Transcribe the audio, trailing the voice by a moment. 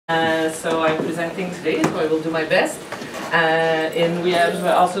So I'm presenting today, so I will do my best. And we have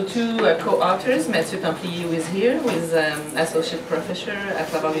also two co-authors, Mathieu Templier, who is here, who is associate professor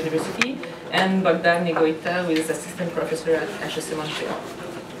at Laval University, and Bogdan Negoita, who is assistant professor at HEC Montreal.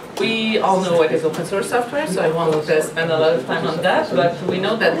 We all know what is open source software, so I won't spend a lot of time on that, but we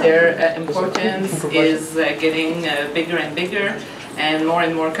know that their importance is getting bigger and bigger, and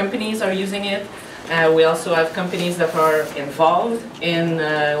more companies are using it. We also have companies that are involved in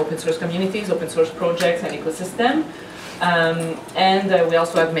open source communities, open source projects and ecosystem. And we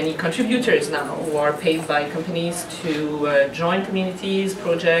also have many contributors now who are paid by companies to join communities,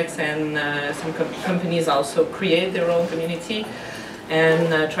 projects, and some companies also create their own community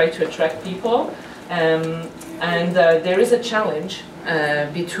and try to attract people. There is a challenge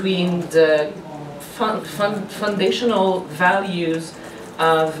between the foundational values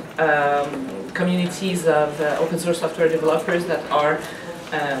of communities of open source software developers that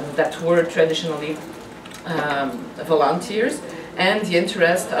were traditionally volunteers, and the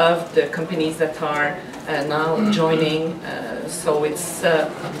interest of the companies that are now joining. So it's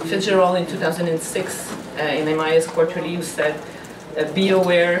Fitzgerald in 2006 in MIS Quarterly who said, be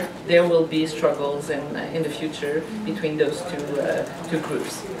aware there will be struggles in the future between those two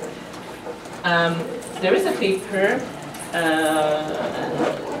groups. There is a paper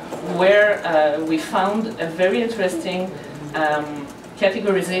where we found a very interesting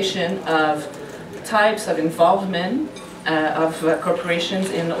categorization of types of involvement of corporations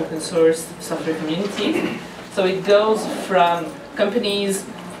in open source software communities. So it goes from companies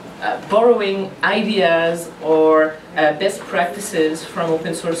borrowing ideas or best practices from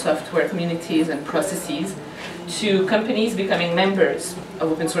open source software communities and processes to companies becoming members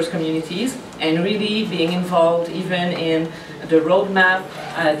of open source communities and really being involved even in the roadmap,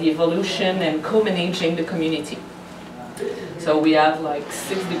 the evolution, and co-managing the community. So we have like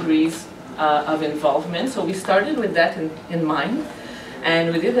 6 degrees of involvement. So we started with that in mind,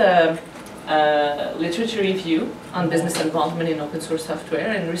 and we did a literature review on business involvement in open source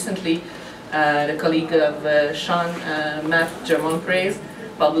software. And recently, the colleague of Sean, Matt Germont-Praise,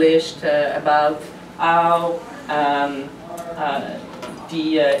 published about how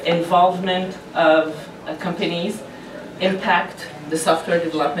the involvement of companies impact the software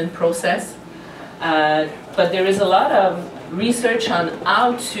development process. But there is a lot of research on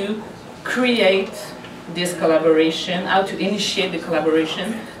how to create this collaboration, how to initiate the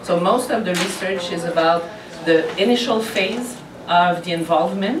collaboration. So most of the research is about the initial phase of the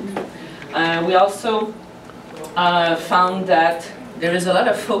involvement. We also found that there is a lot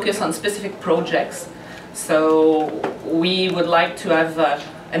of focus on specific projects. So we would like to have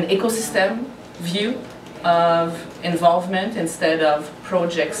an ecosystem view of involvement instead of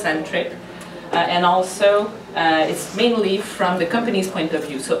project-centric. And also, it's mainly from the company's point of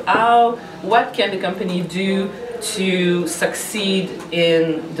view. So what can the company do to succeed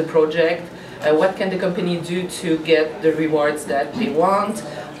in the project? What can the company do to get the rewards that they want?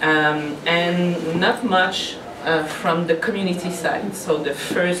 And not much from the community side. So the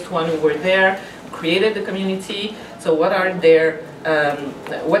first one who were there, created the community. So what are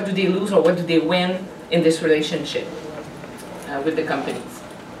what do they lose or what do they win in this relationship with the companies?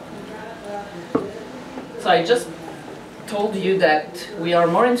 So I just told you that we are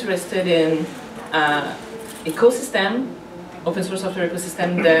more interested in ecosystem, open source software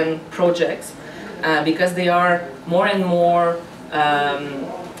ecosystem, than projects, because they are more and more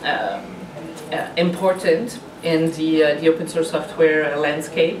important in the open source software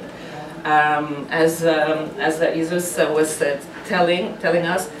landscape. As Jesus was telling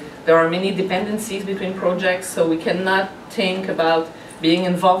us, there are many dependencies between projects, so we cannot think about being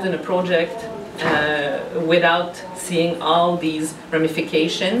involved in a project without seeing all these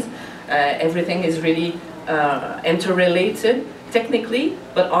ramifications. Everything is really interrelated technically,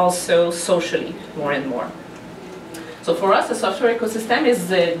 but also socially more and more. So for us, a software ecosystem is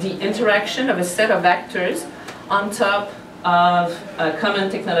the interaction of a set of actors on top of a common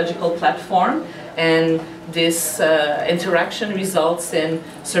technological platform, and this interaction results in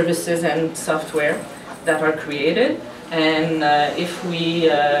services and software that are created. And if we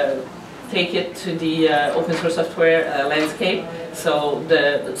take it to the open source software landscape, so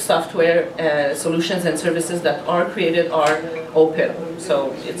the software solutions and services that are created are open.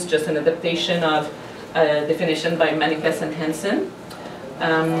 So it's just an adaptation of a definition by Manikas and Hansen.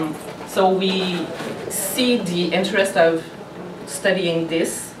 So we see the interest of studying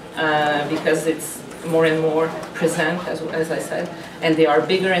this because it's more and more present, as I said, and they are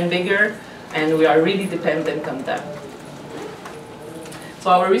bigger and bigger, and we are really dependent on them. So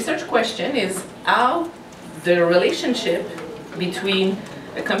our research question is how the relationship between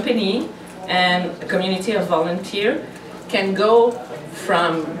a company and a community of volunteers can go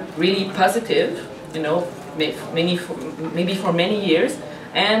from really positive, you know, maybe for many years,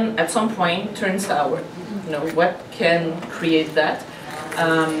 and at some point turn sour. You know, what can create that?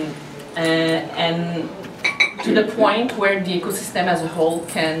 And to the point where the ecosystem as a whole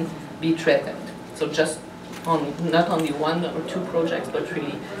can be threatened. So just not only one or two projects, but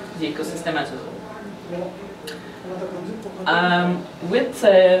really the ecosystem as a whole. With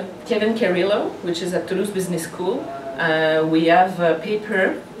Kevin Carrillo, which is at Toulouse Business School, we have a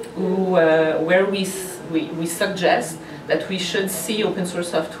paper where we suggest that we should see open source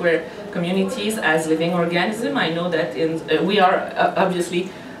software communities as living organisms. I know that we are obviously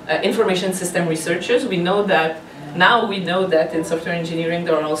information system researchers. We know that in software engineering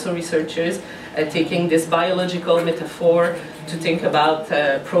there are also researchers taking this biological metaphor to think about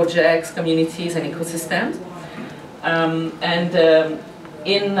projects, communities, and ecosystems.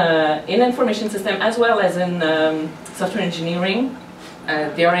 In information system as well as in software engineering,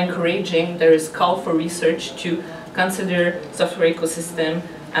 they are encouraging, there is call for research to consider software ecosystem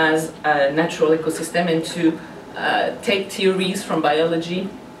as a natural ecosystem and to take theories from biology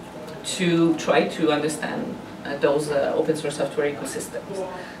to try to understand those open source software ecosystems.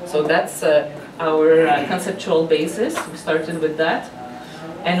 So that's our conceptual basis. We started with that,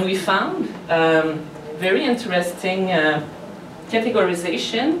 and we found very interesting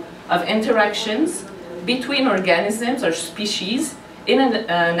categorization of interactions between organisms or species in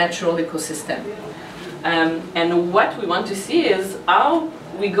a natural ecosystem. And what we want to see is how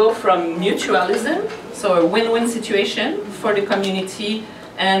we go from mutualism, so a win-win situation for the community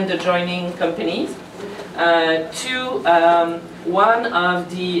and the joining companies, to one of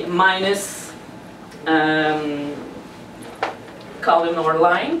the minus column or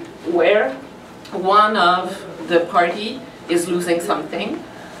line, where one of the party is losing something,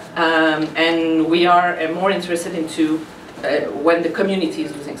 and we are more interested into when the community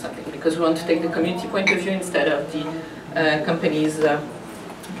is losing something, because we want to take the community point of view instead of the company's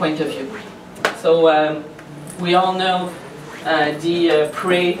point of view. So we all know the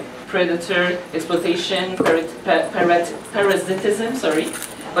prey-predator exploitation, parasitism, sorry,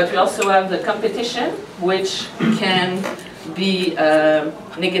 but we also have the competition, which can be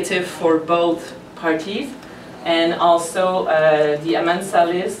negative for both parties, and also the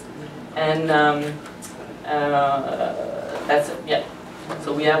amensalism, and that's it, yeah.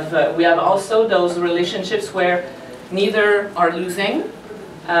 So we have also those relationships where neither are losing,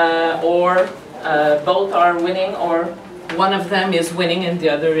 or both are winning, or one of them is winning and the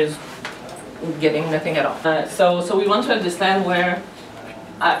other is getting nothing at all. So we want to understand where,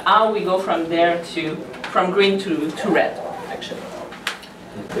 how we go from there to, from green to red, actually.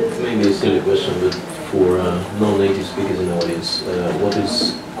 It's maybe a silly question, but for non-native speakers in the audience, what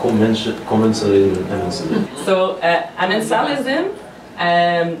is commensalism and amensalism? So amensalism,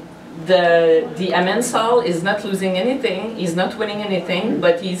 the amensal is not losing anything, he's not winning anything,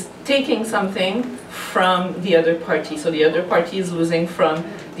 but he's taking something from the other party. So the other party is losing from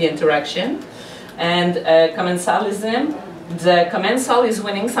the interaction. And commensalism, the commensal is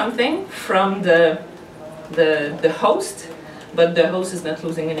winning something from the host, but the host is not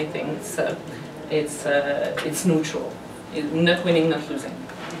losing anything. It's neutral. It's not winning, not losing.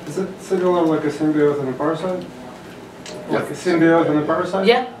 Is it similar like a symbiote and a parasite? Like a symbiote and a parasite?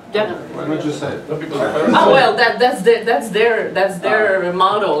 Yeah, yeah. Why not just say it? Oh well, that's their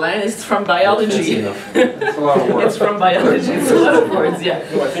model, and it's from biology. It's a lot of work. It's from biology. It's a lot of words, yeah.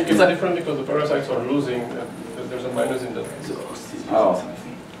 No, I think it's different because the parasites are losing. There's a minus in that. Oh.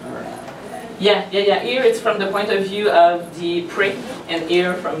 Yeah. Here it's from the point of view of the prey, and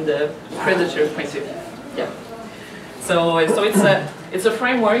here from the predator point of view. Yeah. So it's a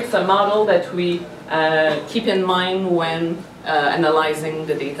framework, it's a model that we keep in mind when analyzing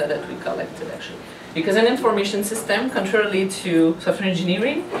the data that we collected, actually. Because in information system, contrarily to software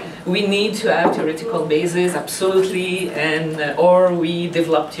engineering, we need to have theoretical basis, absolutely, and or we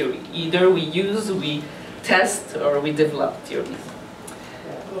develop theory. Either we test, or we develop theories.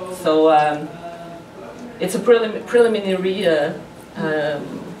 So it's a preliminary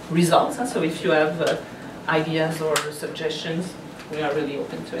results. So if you have ideas or suggestions, we are really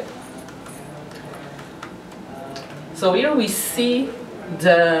open to it. So here we see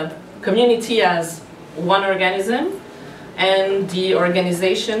the community as one organism, and the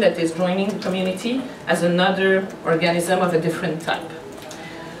organization that is joining the community as another organism of a different type.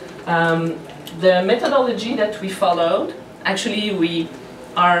 The methodology that we followed, actually we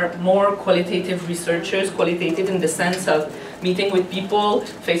are more qualitative researchers, qualitative in the sense of meeting with people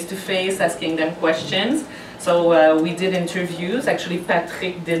face to face, asking them questions. So we did interviews. Actually,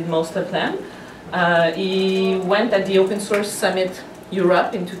 Patrick did most of them. He went at the Open Source Summit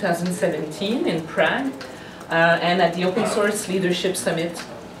Europe in 2017 in Prague, and at the Open Source Leadership Summit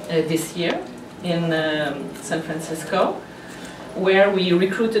this year in San Francisco, where we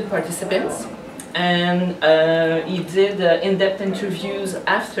recruited participants. And he did in-depth interviews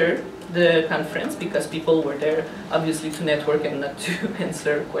after the conference, because people were there obviously to network and not to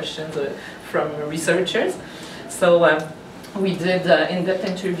answer questions from researchers. So we did in-depth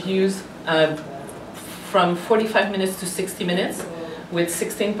interviews from 45 minutes to 60 minutes with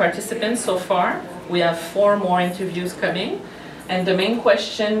 16 participants so far. We have 4 more interviews coming, and the main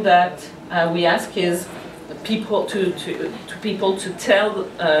question that we ask is people to tell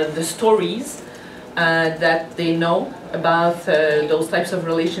the stories that they know about those types of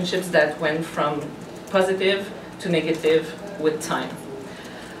relationships that went from positive to negative with time.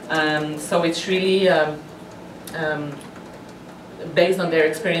 So it's really based on their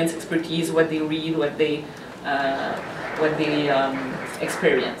experience, expertise, what they read, what they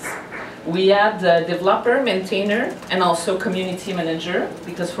experience. We had the developer, maintainer, and also community manager,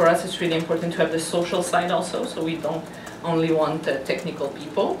 because for us it's really important to have the social side also, so we don't only want technical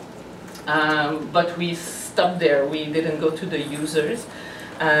people. But we stopped there. We didn't go to the users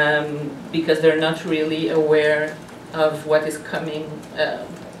because they're not really aware of what is coming,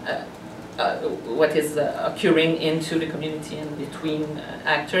 what is occurring into the community and between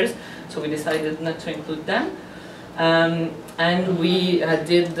actors. So we decided not to include them. And we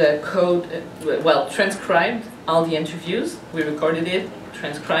did the code, transcribed all the interviews. We recorded it,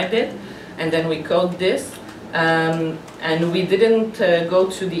 transcribed it, and then we code this. And we didn't go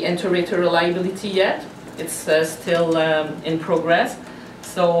to the iterator reliability yet. It's still in progress.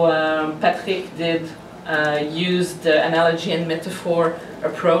 So Patrick did use the analogy and metaphor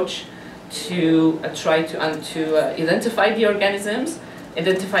approach to try to identify the organisms,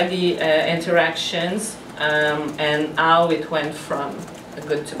 identify the interactions, and how it went from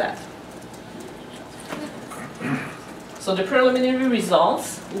good to bad. So the preliminary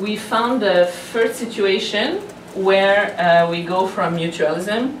results, we found the first situation where we go from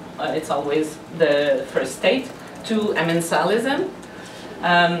mutualism, it's always the first state, to amensalism.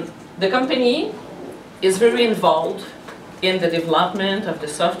 The company is very involved in the development of the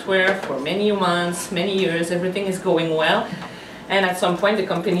software for many months, many years, everything is going well. And at some point the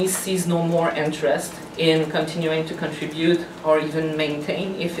company sees no more interest in continuing to contribute or even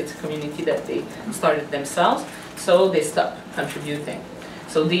maintain if it's a community that they started themselves. So they stop contributing.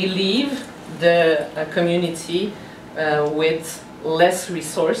 So they leave the community with less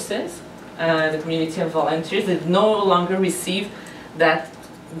resources. The community of volunteers, they no longer receive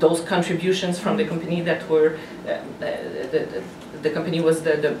those contributions from the company that were, the company was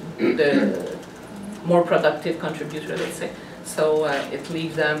the more productive contributor, let's say. So it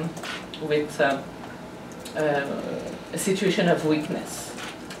leaves them with a situation of weakness.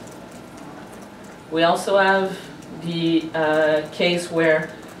 We also have the case where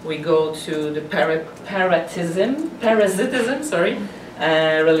we go to the parasitism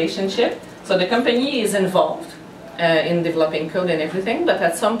relationship. So the company is involved in developing code and everything, but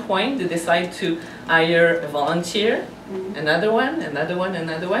at some point they decide to hire a volunteer, another one,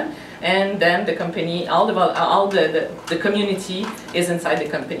 and then the company, the community is inside the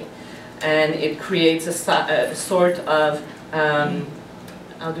company, and it creates a sort of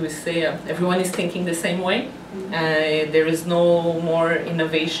how do we say, everyone is thinking the same way. There is no more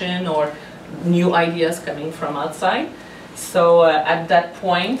innovation or new ideas coming from outside. So at that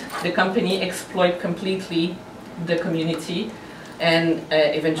point, the company exploits completely the community, and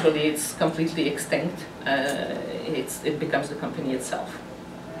eventually it's completely extinct. It becomes the company itself.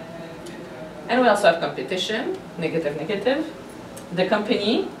 And we also have competition, negative. The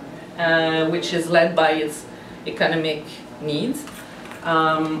company, which is led by its economic needs,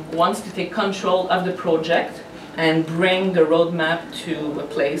 wants to take control of the project and bring the roadmap to a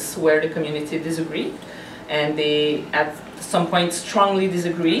place where the community disagree, and they at some point strongly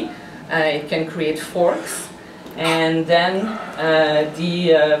disagree. It can create forks, and then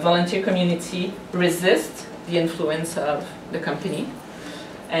the volunteer community resists the influence of the company,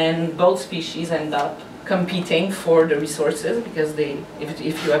 and both species end up competing for the resources, because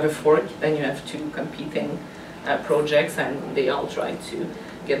if you have a fork, then you have two competing projects, and they all try to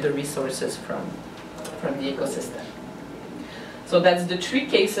get the resources from the ecosystem. So that's the 3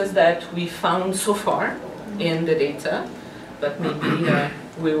 cases that we found so far in the data, but maybe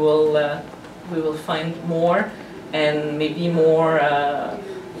we will find more, and maybe more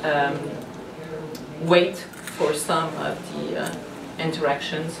weight for some of the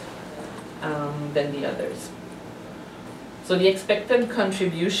interactions than the others. So the expected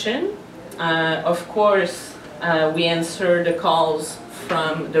contribution, of course, we answer the calls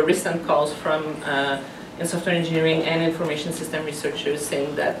from the recent calls from in software engineering and information system researchers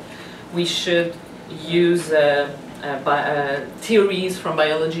saying that we should use theories from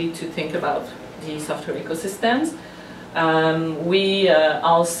biology to think about the software ecosystems. We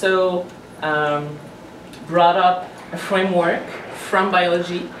also brought up a framework from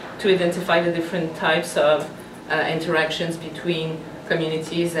biology to identify the different types of interactions between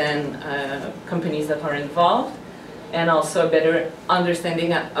communities and companies that are involved, and also a better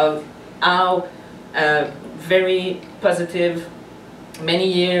understanding of how very positive,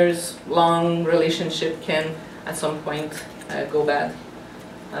 many years long relationship can at some point go bad.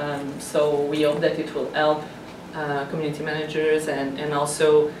 So we hope that it will help community managers and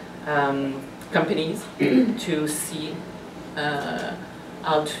also companies to see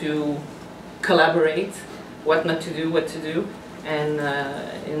how to collaborate, what not to do, what to do, and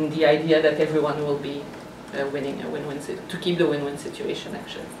in the idea that everyone will be winning a win-win, to keep the win-win situation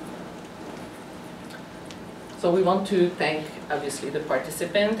actually. So we want to thank obviously the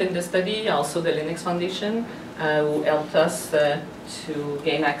participant in the study, also the Linux Foundation, who helped us to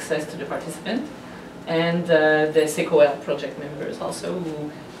gain access to the participant, and the SecoHealth project members also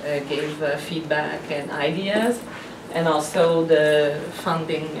who gave feedback and ideas, and also the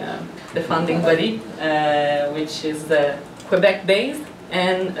funding body, which is Quebec-based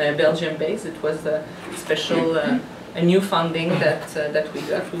and Belgium-based. It was a special, a new funding that we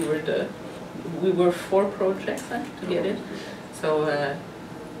got. We were 4 projects to get it. So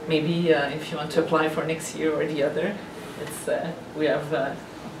maybe if you want to apply for next year or the other, we have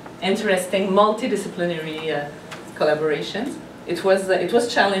interesting multidisciplinary collaborations. It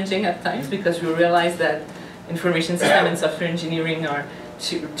was challenging at times because we realized that information system and software engineering are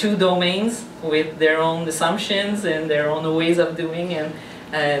two domains with their own assumptions and their own ways of doing, and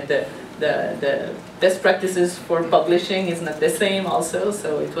the best practices for publishing is not the same also,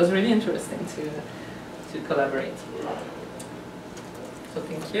 so it was really interesting to collaborate. So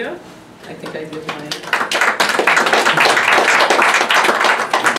thank you. I think I did my